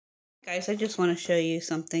Guys, I just want to show you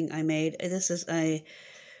something I made. This is a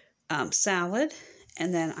salad,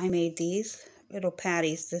 and then I made these little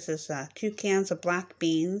patties. This is 2 cans of black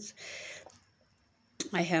beans.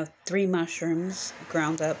 I have 3 mushrooms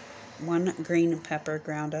ground up, 1 green pepper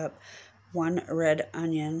ground up, 1 red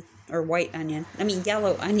onion, or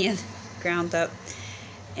yellow onion ground up,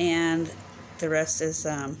 and the rest is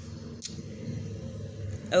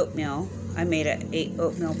oatmeal. I made an 8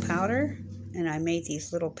 oatmeal powder, and I made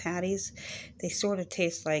these little patties. They sort of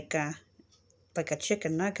taste like a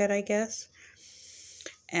chicken nugget, I guess.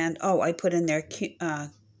 And oh, I put in there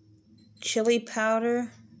chili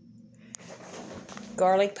powder,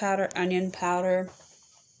 garlic powder, onion powder,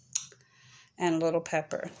 and a little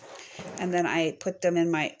pepper. And then I put them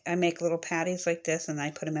in I make little patties like this, and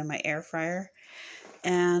I put them in my air fryer.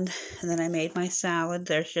 And then I made my salad.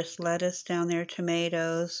 There's just lettuce down there,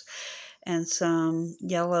 tomatoes, and some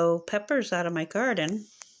yellow peppers out of my garden.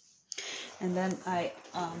 And then I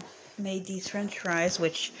made these French fries,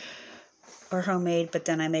 which are homemade, but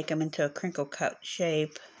then I make them into a crinkle cut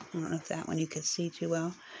shape. I don't know if that one you can see too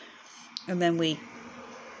well. And then we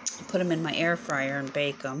put them in my air fryer and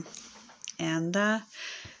bake them. And I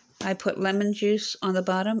put lemon juice on the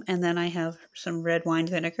bottom, and then I have some red wine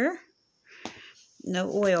vinegar.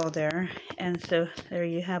 No oil there. And so there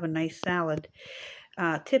you have a nice salad.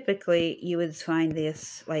 Typically, you would find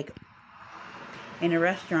this like in a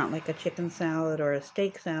restaurant, like a chicken salad or a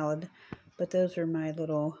steak salad. But those are my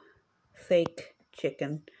little fake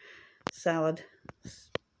chicken salad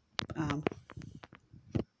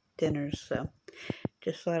dinners. So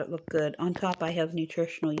just thought it looked good. On top, I have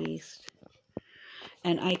nutritional yeast.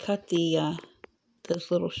 And I cut those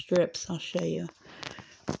little strips. I'll show you.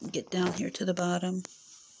 Get down here to the bottom.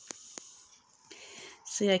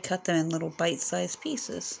 See, I cut them in little bite-sized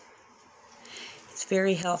pieces. It's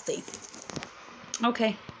very healthy.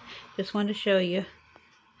 Okay, just wanted to show you.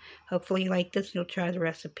 Hopefully you like this and you'll try the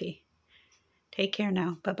recipe. Take care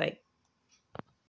now. Bye-bye.